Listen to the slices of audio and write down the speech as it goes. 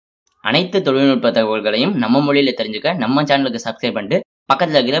அனைத்து தொழில்நுட்ப தகவல்களையும் நம்ம மொழியில தெரிஞ்சுக்க நம்ம சேனலுக்கு சப்ஸ்கிரைப் பண்ணிட்டு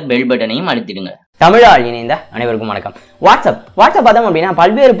பக்கத்துல இருக்கிற பெல் பட்டனையும் அழுத்திடுங்க. தமிழால் இணைந்த அனைவருக்கும் வணக்கம். வாட்ஸ்அப் பார்த்தோம் அப்படின்னா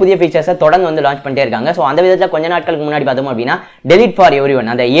பல்வேறு புதிய ஃபீச்சர்ஸை தொடர்ந்து வந்து லான்ச் பண்ணிட்டே இருக்காங்க. ஸோ அந்த விதத்தில் கொஞ்ச நாட்களுக்கு முன்னாடி பார்த்தோம் அப்படின்னா டெலிட் ஃபார் எவ்ரி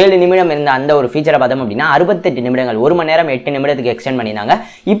ஒன் அந்த 7 நிமிடம் இருந்த அந்த ஒரு ஃபீச்சரை பார்த்தோம் அப்படின்னா 68 நிமிடங்கள் 1 மணி நேரம் 8 நிமிடத்துக்கு எக்ஸ்டெண்ட் பண்ணியிருந்தாங்க.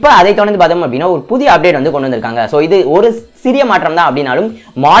 இப்போ அதை தொடர்ந்து பார்த்தோம் அப்படின்னா ஒரு புதிய அப்டேட் வந்து கொண்டு வந்திருக்காங்க. ஸோ இது ஒரு சிறிய மாற்றம் தான் அப்படின்னாலும்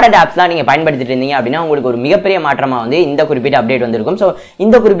மாடர்ன் ஆப்ஸ்லாம் நீங்கள் பயன்படுத்திட்டு இருந்தீங்க அப்படின்னா உங்களுக்கு ஒரு மிகப்பெரிய மாற்றமாக வந்து இந்த குறிப்பிட்ட அப்டேட் வந்திருக்கும். ஸோ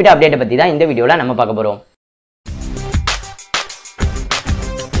இந்த குறிப்பிட்ட அப்டேட்டை பற்றி தான் இந்த வீடியோவில் நம்ம பார்க்க போகிறோம்.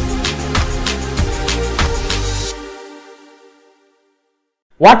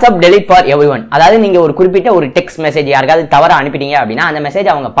 WhatsApp delete for every one, அதாவது நீங்க ஒரு குறிப்பிட்ட ஒரு டெக்ஸ்ட் மெசேஜ் யாருக்காவது தவறா அனுப்பிட்டீங்க அப்படின்னா அந்த மெசேஜ்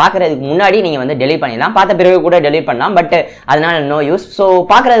அவங்க பாக்குறதுக்கு முன்னாடி நீங்க வந்து டெலிட் பண்ணிடலாம். பார்த்த பிறகு கூட டெலிட் பண்ணலாம், பட் அதனால நோ யூஸ். ஸோ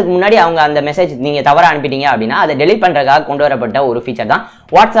பாக்குறதுக்கு முன்னாடி அவங்க அந்த மெசேஜ் நீங்க தவறா அனுப்பிட்டீங்க அப்படின்னா அதை டெலிட் பண்றதுக்காக கொண்டு வரப்பட்ட ஒரு ஃபீச்சர் தான்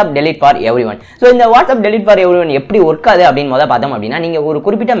WhatsApp delete for every one. So இந்த WhatsApp delete for every one எப்படி ஒர்க் ஆகுது அப்படின்னு பார்த்தோம் அப்படின்னா நீங்க ஒரு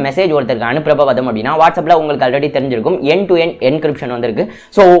குறிப்பிட்ட மெசேஜ் ஒருத்தருக்கு அனுப்புறப்ப பார்த்தோம் அப்படின்னா வாட்ஸ்அப்ல உங்களுக்கு ஆல்ரெடி தெரிஞ்சிருக்கும் எண்ட் டு எண்ட் என்கிரிப்ஷன் வந்திருக்கு.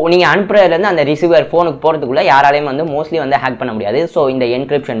 ஸோ நீங்க அனுப்புறதுல இருந்து அந்த ரிசீவர் போனுக்கு போறதுக்குள்ள யாராலையும் வந்து மோஸ்ட்லி வந்து ஹேக் பண்ண முடியாது. ஸோ இந்த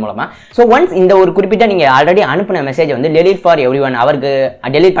என்கிரிப்ஷன் மூலமா ஸோ ஒன்ஸ் இந்த ஒரு குறிப்பிட்ட நீங்க ஆல்ரெடி அனுப்பின மெசேஜ் வந்து டெலிட் ஃபார் எவ்ரி ஒன் அவருக்கு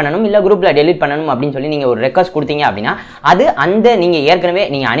டெலிட் பண்ணணும் இல்ல குரூப்ல டெலிட் பண்ணணும் அப்படின்னு சொல்லி நீங்க ஒரு ரெக்வஸ்ட் கொடுத்தீங்க அப்படின்னா அது அந்த நீங்க ஏற்கனவே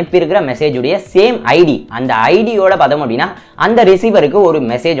நீங்க அனுப்பியிருக்கிற மெசேஜ் உடைய சேம் ஐடி அந்த ஐடியோட பார்த்தோம் அப்படின்னா அந்த ரிசீவருக்கு ஒரு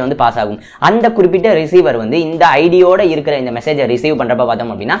மெசேஜ் வந்து பாஸ் ஆகும். அந்த குறிப்பிட்ட ரிசீவர் வந்து இந்த ஐடியோட இருக்கிற இந்த மெசேஜை ரிசீவ் பண்றப்ப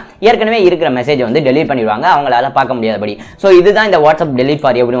பார்த்தோம் அப்படின்னா ஏற்கனவே இருக்கிற மெசேஜ் வந்து டெலிட் பண்ணிடுவாங்க அவங்களால பார்க்க முடியாதபடி. ஸோ இதுதான் இந்த வாட்ஸ்அப் டெலிட்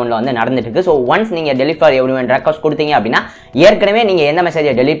ஃபார் எவ்ரி ஒன்ல வந்து நடந்துட்டு இருக்கு. ஸோ ஒன்ஸ் நீங்க delete for every one request கொடுத்தீங்க அப்படின்னா ஏற்கனவே நீங்க எந்த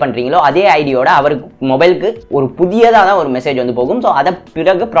மெசேஜை டெலிட் பண்றீங்களோ அதே ஐடியோட அவருக்கு மொபைலுக்கு ஒரு புதியதாக தான் ஒரு மெசேஜ் வந்து போகும். ஸோ அதை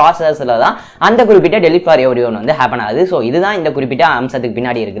பிறகு ப்ராசஸ்ல தான் அந்த குறிப்பிட்ட டெலிட் ஃபார் எவ்ரி ஒன் வந்து ஹேப்பன் ஆகுது. ஸோ இதுதான் இந்த குறிப்பிட்ட அம்சத்துக்கு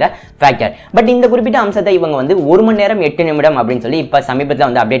பின்னாடி இருக்கிற ஃபேக்டர். பட் இந்த குறிப்பிட்ட அம்சத்தை இவங்க வந்து 1 மணி நேரம் 8 நிமிடம் அப்படின்னு சொல்லி இப்போ சமீபத்தில்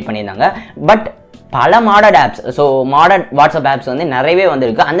வந்து அப்டேட் பண்ணியிருந்தாங்க. பட் பல modern apps so modern WhatsApp apps வந்து நிறையவே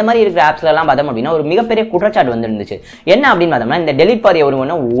வந்துருக்கு. அந்த மாதிரி இருக்கிற ஆப்ஸ்லாம் பார்த்தோம் அப்படின்னா ஒரு மிகப்பெரிய குற்றச்சாட்டு வந்து இருந்துச்சு. என்ன அப்படின்னு பார்த்தோம்னா இந்த டெலிட் ஃபார் எவ்ரி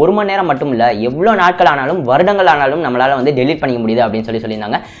ஒன் 1 மணி நேரம் மட்டும் இல்லை எவ்வளோ நாட்கள் ஆனாலும் வருடங்கள் ஆனாலும் நம்மளால வந்து டெலிட் பண்ணிக்க முடியுது அப்படின்னு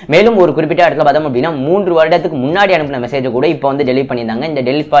சொல்லியிருந்தாங்க. மேலும் ஒரு குறிப்பிட்ட இடத்துல பார்த்தோம் அப்படின்னா 3 வருடத்துக்கு முன்னாடி அனுப்பின மெசேஜ் கூட இப்போ வந்து டெலிட் பண்ணியிருந்தாங்க இந்த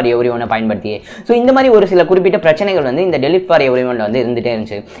டெலிட் ஃபார் எவ்ரி ஒன்னை பயன்படுத்தி. ஸோ இந்த மாதிரி ஒரு சில குறிப்பிட்ட பிரச்சனைகள் வந்து இந்த டெலிட் ஃபார் எவ்ரி ஒன்ல வந்து இருந்துட்டே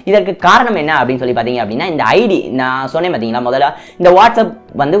இருந்துச்சு. இதற்கு காரணம் என்ன அப்படின்னு சொல்லி பார்த்தீங்க அப்படின்னா இந்த ஐடி நான் சொன்னேன் பார்த்தீங்களா முதல்ல இந்த வாட்ஸ்அப்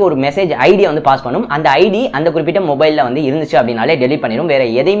வந்து ஒரு மெசேஜ் ஐடியை வந்து பாஸ் பண்ணும். அந்த ஐடி அந்த குறிப்பிட்ட மொபைலில் வந்து இருந்துச்சு அப்படின்னாலே டெலிட் பண்ணிடும். வேற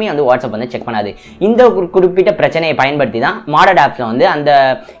எதையுமே வந்து வாட்ஸ்அப் வந்து செக் பண்ணாது. இந்த குறிப்பிட்ட பிரச்சனையை பயன்படுத்தி தான் மாடர்ன் ஆப்ஸ்ல வந்து அந்த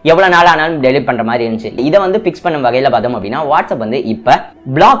எவ்வளவு நாள் ஆனாலும் டெலிட் பண்ற மாதிரி இருந்துச்சு. இதை வந்து பிக்ஸ் பண்ணும் வகையில் பார்த்தோம் அப்படின்னா வாட்ஸ்அப் வந்து இப்போ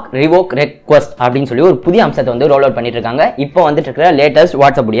பிளாக் ரிவோக் ரெக்வஸ்ட் அப்படின்னு சொல்லி ஒரு புதிய அம்சத்தை வந்து ரோல் அவுட் பண்ணிட்டு இருக்காங்க. இப்போ வந்துட்டு இருக்கிற லேட்டஸ்ட்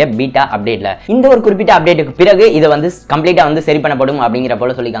வாட்ஸ்அப் உடைய பீட்டா அப்டேட்ல இந்த ஒரு குறிப்பிட்ட அப்டேட்டுக்கு பிறகு இதை வந்து கம்ப்ளீட்டா வந்து சரி பண்ணப்படும் அப்படிங்கிற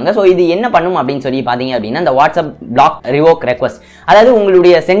போல சொல்லியிருக்காங்க. ஸோ இது என்ன பண்ணும் அப்படின்னு சொல்லி பாத்தீங்க அப்படின்னா இந்த வாட்ஸ்அப் பிளாக் ரிவோக் ரெக்வஸ்ட் அதாவது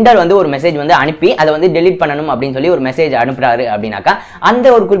உங்களுடைய சென்டர் வந்து ஒரு மெசேஜ் வந்து அனுப்பி அதை வந்து டெலிட் பண்ணணும் அப்படின்னு சொல்லி ஒரு மெசேஜ் அனுப்புறாரு அப்படின்னாக்கா அந்த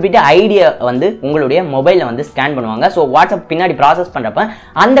ஒரு குறிப்பிட்ட ஐடியை வந்து உங்களுடைய மொபைல்ல வந்து ஸ்கேன் பண்ணுவாங்க. ஸோ வாட்ஸ்அப் பின்னாடி ப்ராசஸ் பண்றப்ப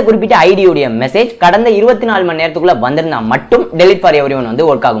அந்த குறிப்பிட்ட ஐடியுடைய மெசேஜ் கடந்த 24 மணி நேரத்துக்குள்ள வந்திருந்தா மட்டும் டெலிட் ஃபார் எவ்ரி ஒன் வந்து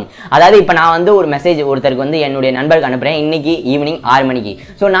ஒர்க் ஆகும். அதாவது இப்போ நான் வந்து ஒரு மெசேஜ் ஒருத்தருக்கு வந்து என்னுடைய நண்பருக்கு அனுப்புறேன் இன்னைக்கு ஈவினிங் 6 மணிக்கு.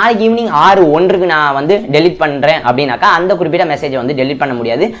 ஸோ நாளைக்கு ஈவினிங் 6:01 நான் வந்து டெலிட் பண்றேன் அப்படின்னாக்கா அந்த குறிப்பிட்ட மெசேஜை வந்து டெலிட் பண்ண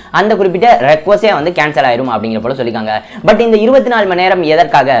முடியாது. அந்த குறிப்பிட்ட ரெக்வஸ்டே வந்து கேன்சல் ஆயிரும் அப்படிங்கிற போல சொல்லிருக்காங்க. பட் இந்த 24 மணி நேரம்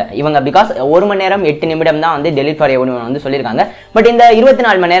எதற்காக இவங்க பிகாஸ் 1 மணி நேரம் 8 நிமிடம் தான் வந்து டெலிட் ஃபார் எவ்ரி ஒன் வந்து சொல்லியிருக்காங்க. பட் இந்த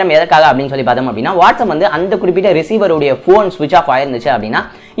 24 மணி நேரம் எதற்காக அப்படின்னு சொல்லி பார்த்தோம் அப்படின்னா வாட்ஸ்அப் வந்து அந்த குறிப்பிட்ட ரிசீவருடைய போன் ஸ்விட்ச் ஆஃப் ஆயிருந்துச்சு அப்படின்னா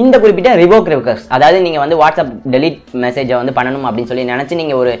இந்த குறிப்பிட்ட ரிவோக் ரெக்வஸ்ட் அதாவது நீங்க வந்து வாட்ஸ்அப் டெலிட் மெசேஜை வந்து பண்ணணும் அப்படின்னு சொல்லி நினைச்சு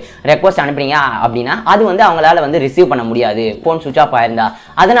நீங்க ஒரு ரெக்வஸ்ட் அனுப்புறீங்க அப்படின்னா அது வந்து அவங்களால வந்து ரிசீவ் பண்ண முடியாது போன் ஸ்விட்ச் ஆஃப் ஆயிருந்தா.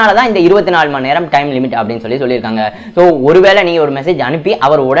 அதனால தான் இந்த 24 மணி நேரம் டைம் லிமிட் அப்படின்னு சொல்லியிருக்காங்க. ஸோ ஒருவேளை நீங்க ஒரு மெசேஜ் அனுப்பி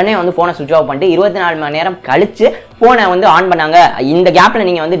அவர் உடனே வந்து போனை ஸ்விட்ச் ஆஃப் பண்ணிட்டு 24 மணி நேரம் கழிச்சு போனை வந்து ஆன் பண்ணாங்க இந்த கேப்ல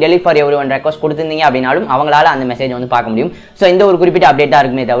நீங்க வந்து delete for every one request கொடுத்திருந்தீங்க அப்படின்னாலும் அவங்களால அந்த மெசேஜ் வந்து பார்க்க முடியும். ஸோ இந்த ஒரு குறிப்பிட்ட அப்டேட்டா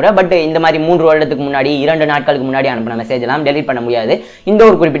இருக்குமே தவிர பட் இந்த மாதிரி 3 வருடத்துக்கு முன்னாடி 2 நாட்களுக்கு முன்னாடி அனுப்பின மெசேஜ் எல்லாம் டெலிட் பண்ண முடியாது இந்த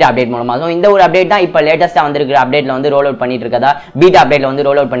ஒரு குறிப்பிட்ட அப்டேட் மூலமா. ஸோ இந்த ஒரு அப்டேட் தான் இப்போ லேட்டஸ்டா வந்திருக்கிற அப்டேட்ல வந்து ரோல் அவுட் பண்ணிட்டு இருக்கதா பீட்டா அப்டேட்ல வந்து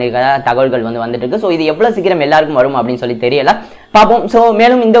ரோல் அவுட் பண்ணிருக்கதா தகவல்கள் வந்து வந்துட்டு இருக்கு. ஸோ இது எவ்வளவு சீக்கிரம் எல்லாருக்கும் வரும் அப்படின்னு சொல்லி தெரியல பார்ப்போம். ஸோ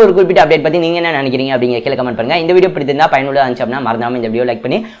மேலும் இந்த ஒரு குறிப்பிட்ட அப்டேட் பத்தி நீங்க என்ன நினைக்கிறீங்க அப்படிங்கிற கீழே கமெண்ட் பண்ணுங்க. இந்த வீடியோ பிடிச்சிருந்தா பயனுள்ளதா இருந்துச்சு அப்படின்னா மறந்துடாம இந்த வீடியோ லைக்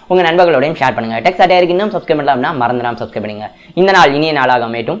பண்ணி உங்க நண்பர்களோடையும் ஷேர் பண்ணுங்க. டெக் சாட்டியருக்கு இன்னும் சப்ஸ்கிரைப் பண்ணலாம் அப்படின்னா மறந்துடாம சப்ஸ்கிரைப் பண்ணுங்க. இந்த நாள் இனிய நாளாக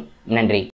அமையட்டும். நன்றி.